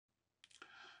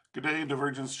Good day,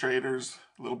 Divergence traders.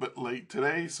 A little bit late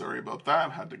today. Sorry about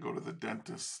that. Had to go to the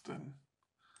dentist and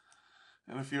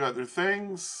a few other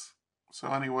things. So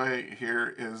anyway,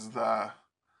 here is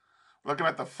looking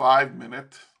at the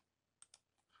 5-minute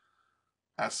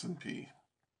S&P.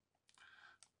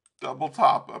 Double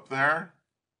top up there.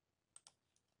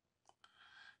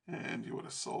 And you would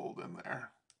have sold in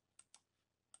there.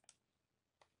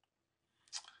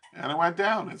 And it went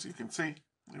down, as you can see.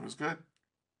 It was good.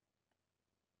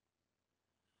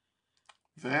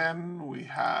 Then we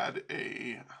had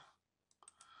a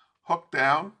hook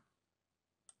down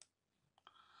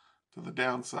to the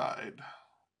downside.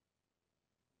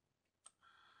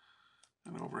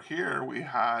 And over here we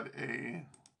had a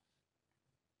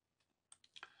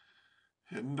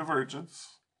hidden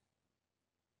divergence.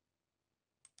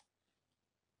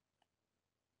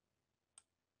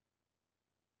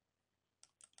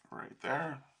 Right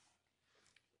there.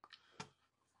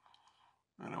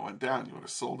 And it went down. You would have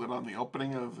sold it on the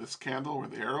opening of this candle where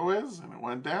the arrow is, and it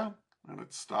went down. And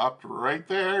it stopped right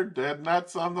there, dead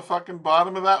nuts on the fucking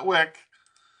bottom of that wick.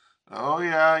 Oh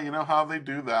yeah, you know how they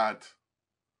do that.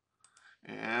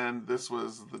 And this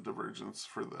was the divergence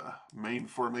for the main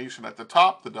formation at the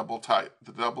top, the double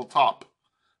top,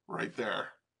 right there.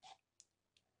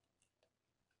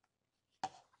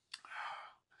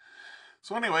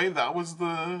 So anyway, that was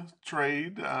the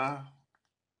trade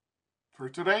for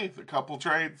today, the couple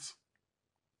trades.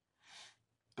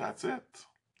 That's it.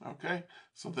 Okay,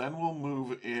 so then we'll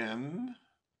move in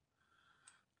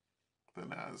the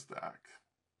NASDAQ.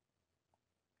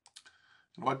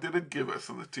 And what did it give us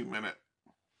in the 2-minute?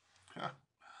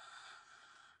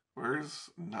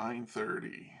 Where's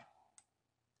 930?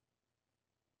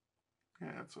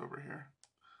 Yeah, it's over here.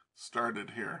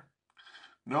 Started here.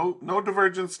 No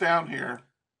divergence down here.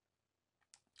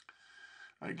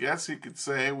 I guess you could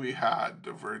say we had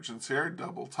divergence here,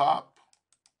 double top.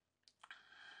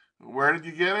 Where did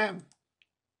you get in?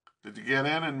 Did you get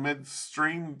in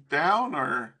midstream down,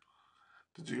 or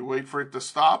did you wait for it to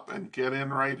stop and get in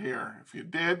right here? If you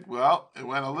did, well, it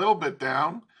went a little bit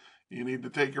down. You need to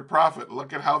take your profit.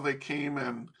 Look at how they came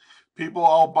in. People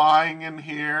all buying in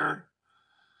here.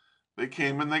 They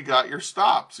came and they got your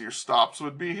stops. Your stops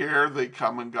would be here. They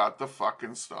come and got the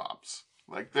fucking stops.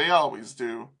 Like they always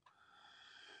do.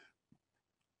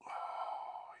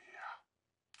 Oh,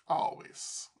 yeah.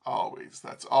 Always. Always.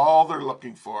 That's all they're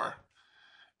looking for.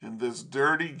 In this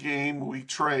dirty game we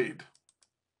trade.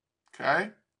 Okay?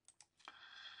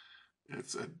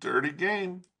 It's a dirty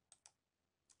game.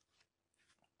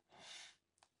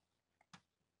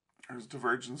 There's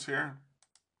divergence here.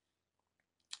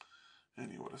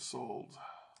 And you would have sold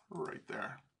right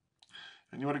there.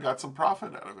 And you would have got some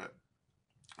profit out of it.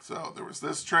 So there was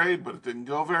this trade, but it didn't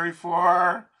go very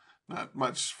far. Not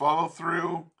much follow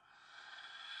through.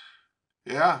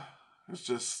 Yeah,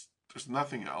 there's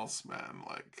nothing else, man.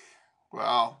 Like,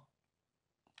 well,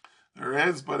 there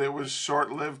is, but it was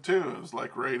short-lived too. It was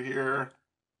like right here,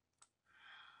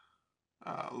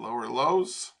 lower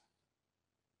lows.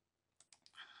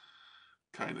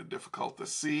 Kind of difficult to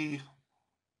see.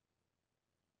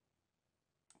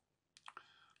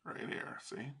 Right here,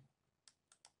 see?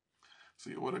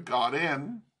 So you would have got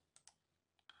in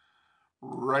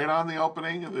right on the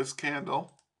opening of this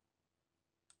candle.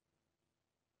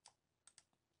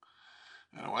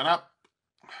 And it went up.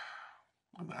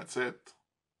 And that's it.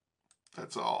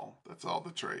 That's all. That's all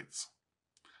the trades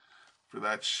for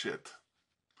that shit.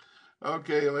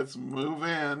 Okay, let's move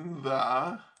in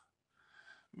the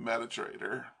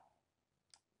MetaTrader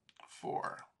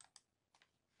 4.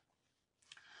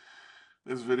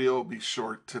 This video will be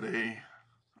short today.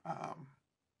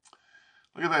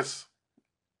 Look at this.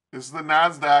 This is the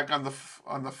NASDAQ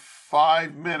on the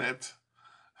 5-minute.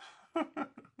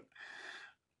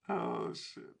 Oh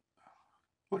shit.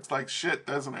 Looks like shit,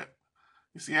 doesn't it?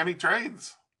 You see any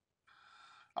trades?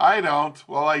 I don't.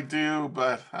 Well, I do,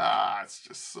 but it's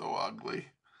just so ugly.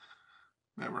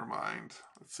 Never mind.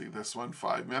 Let's see this one,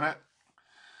 5-minute.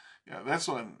 Yeah, this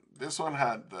one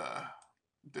had the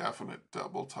definite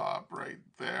double top right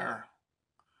there.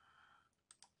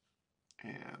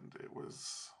 And it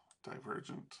was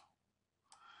divergent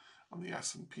on the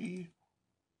S&P.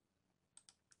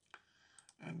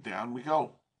 And down we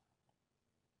go.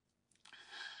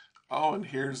 Oh, and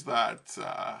here's that,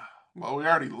 well, we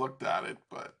already looked at it,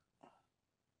 but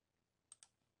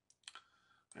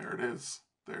there it is.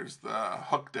 There's the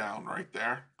hook down right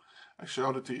there. I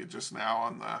showed it to you just now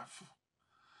on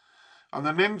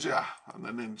the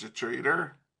Ninja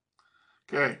Trader.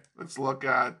 Okay, let's look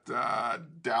at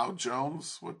Dow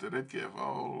Jones. What did it give?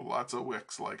 Oh, lots of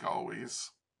wicks like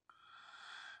always.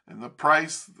 And the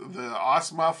price, the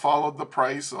OSMA followed the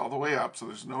price all the way up, so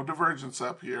there's no divergence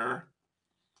up here.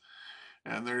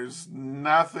 And there's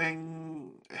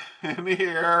nothing in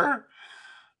here.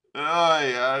 Oh,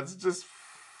 yeah, it's just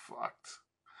fucked.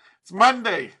 It's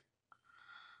Monday,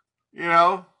 you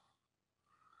know?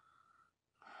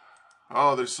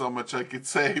 Oh, there's so much I could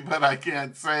say, but I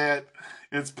can't say it.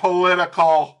 It's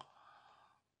political.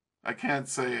 I can't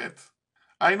say it.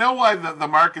 I know why the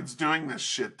market's doing this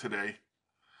shit today.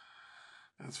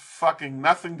 It's fucking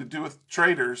nothing to do with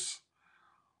traders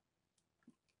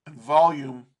and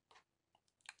volume.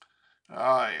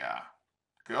 Oh, yeah.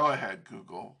 Go ahead,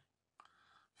 Google.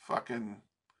 Fucking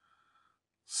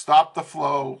stop the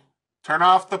flow. Turn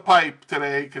off the pipe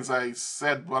today because I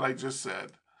said what I just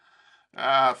said.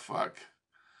 Ah, fuck.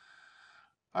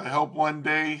 I hope one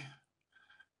day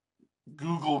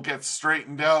Google gets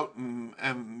straightened out and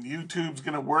YouTube's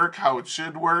going to work how it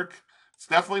should work. It's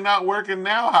definitely not working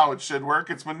now how it should work.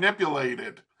 It's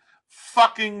manipulated.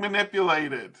 Fucking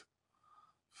manipulated.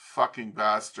 Fucking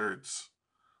bastards.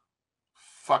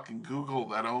 Fucking Google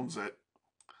that owns it.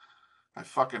 I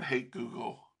fucking hate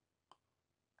Google.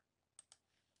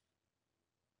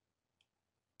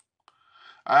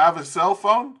 I have a cell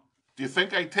phone. Do you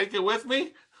think I take it with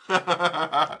me?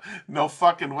 No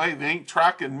fucking way. They ain't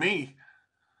tracking me.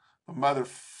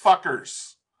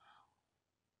 Motherfuckers.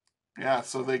 Yeah,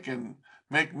 so they can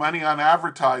make money on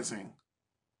advertising.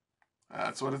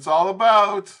 That's what it's all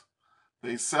about.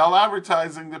 They sell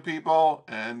advertising to people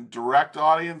and direct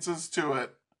audiences to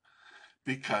it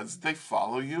because they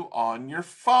follow you on your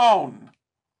phone.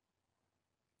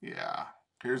 Yeah,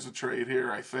 here's a trade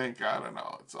here, I think. I don't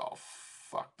know. It's all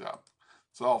fucked up.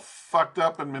 It's all fucked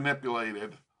up and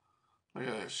manipulated. Look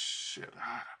at this shit.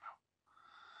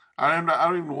 I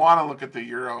don't even want to look at the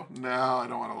euro. No, I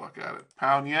don't want to look at it.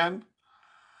 Pound yen.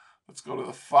 Let's go to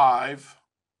the 5.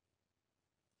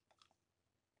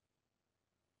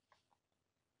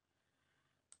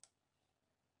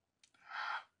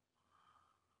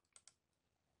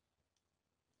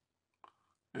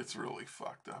 It's really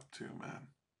fucked up too, man.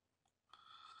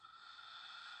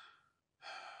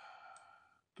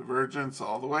 Divergence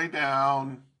all the way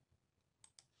down.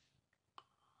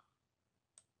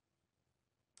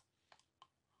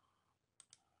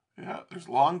 Yeah, there's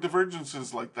long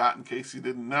divergences like that in case you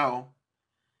didn't know.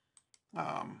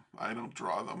 I don't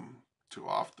draw them too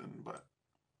often, but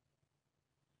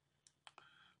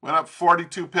went up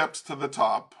 42 pips to the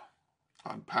top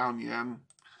on pound yen.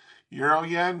 Euro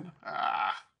yen,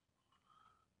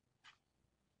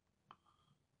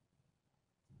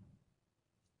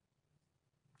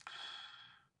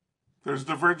 there's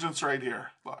divergence right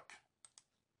here. Look.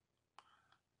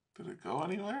 Did it go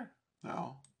anywhere?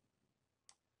 No.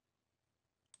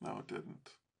 No, it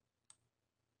didn't.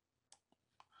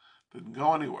 Didn't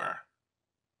go anywhere.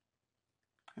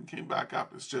 And came back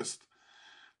up. It's just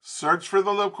search for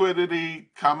the liquidity,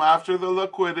 come after the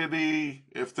liquidity.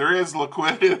 If there is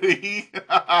liquidity,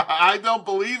 I don't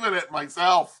believe in it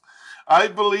myself. I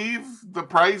believe the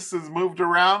price is moved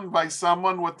around by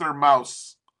someone with their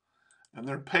mouse, and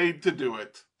they're paid to do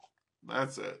it.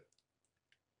 That's it.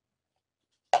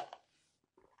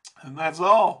 And that's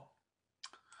all.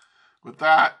 With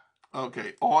that,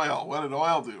 okay, oil. What did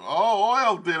oil do? Oh,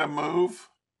 oil did a move.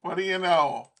 What do you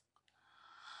know?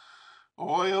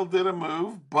 Oil did a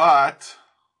move, but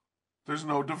there's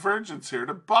no divergence here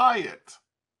to buy it.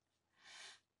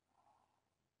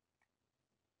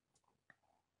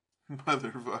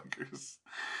 Motherfuckers.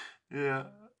 Yeah.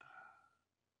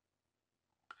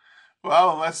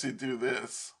 Well, unless you do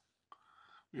this.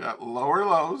 We got lower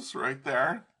lows right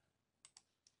there.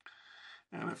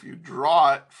 And if you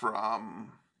draw it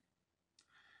from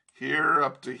here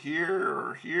up to here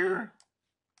or here,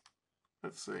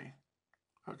 let's see.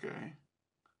 Okay.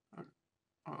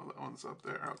 Oh, that one's up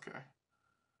there. Okay.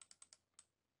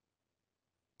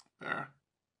 There.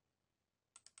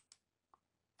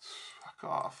 Fuck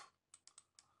off.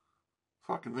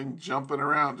 Fucking thing jumping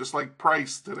around just like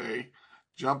price today.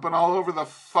 Jumping all over the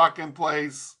fucking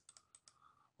place.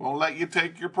 Won't let you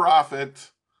take your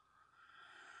profit.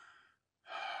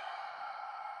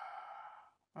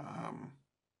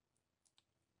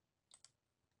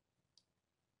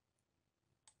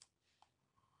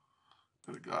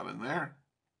 Could have got in there.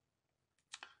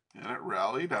 And it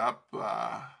rallied up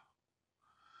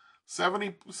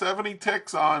 70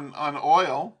 ticks on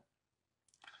oil.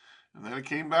 And then it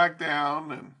came back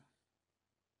down and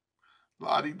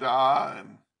la-di-da.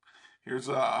 And here's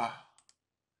a,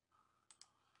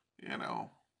 you know,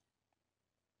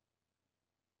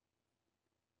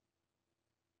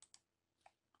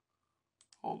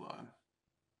 hold on.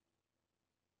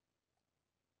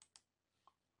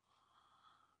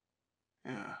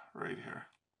 Yeah, right here.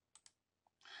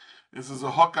 This is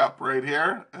a hookup right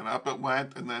here, and up it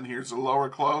went, and then here's a lower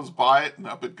close, buy it, and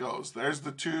up it goes. There's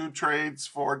the 2 trades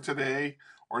for today,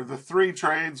 or the 3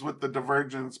 trades with the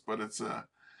divergence, but it's a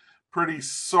pretty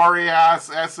sorry ass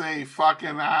SA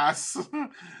fucking ass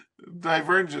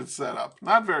divergence setup.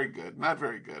 Not very good, not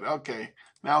very good. Okay,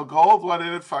 now gold, what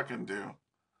did it fucking do?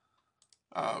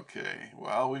 Okay,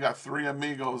 well, we got 3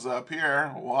 amigos up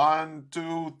here. 1,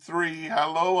 2, 3.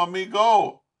 Hello,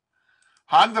 amigo.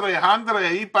 Handre,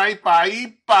 ipa,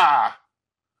 ipa, ipa.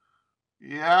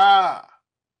 Yeah,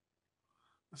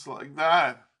 it's like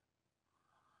that.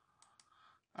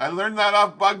 I learned that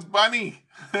off Bugs Bunny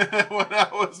when I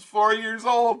was 4 years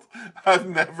old. I've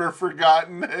never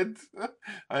forgotten it.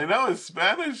 I know it's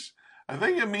Spanish. I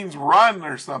think it means run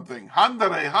or something.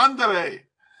 Handre.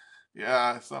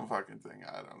 Yeah, some fucking thing.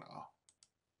 I don't know.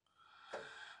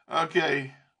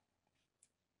 Okay.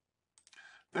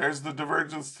 There's the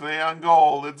divergence today on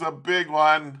gold. It's a big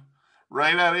one.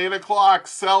 Right at 8 o'clock,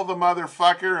 sell the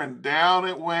motherfucker, and down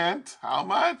it went. How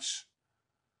much?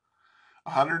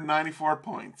 194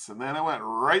 points. And then it went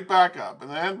right back up,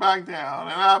 and then back down,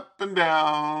 and up and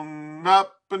down,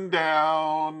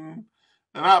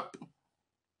 and up.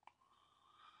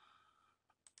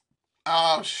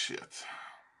 Oh, shit.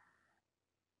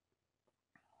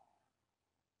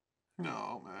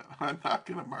 No, man, I'm not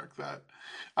going to mark that.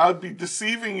 I would be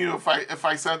deceiving you if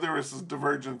I said there was a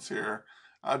divergence here.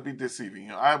 I'd be deceiving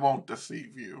you. I won't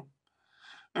deceive you.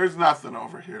 There's nothing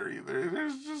over here either.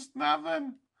 There's just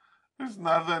nothing. There's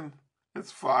nothing.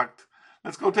 It's fucked.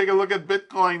 Let's go take a look at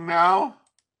Bitcoin now.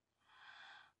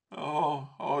 Oh,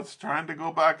 it's trying to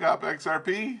go back up.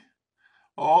 XRP.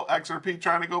 Oh, XRP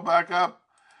trying to go back up.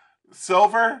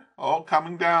 Silver. Oh,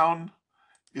 coming down.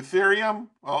 Ethereum.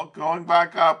 Oh, going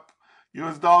back up.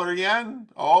 US dollar yen.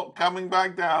 Oh, coming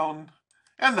back down.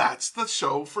 And that's the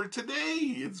show for today.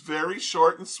 It's very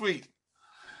short and sweet.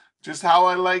 Just how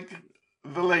I like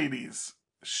the ladies.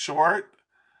 Short,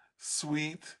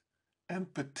 sweet,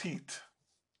 and petite.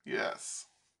 Yes.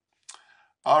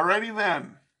 Alrighty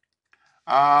then.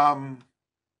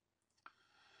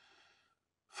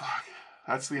 Fuck.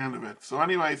 That's the end of it. So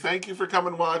anyway, thank you for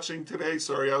coming watching today.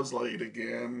 Sorry I was late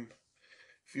again.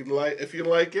 If you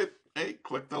like it, hey,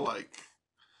 click the like.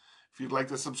 If you'd like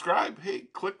to subscribe, hey,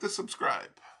 click the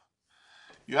subscribe.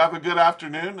 You have a good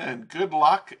afternoon and good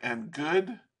luck and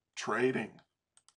good trading.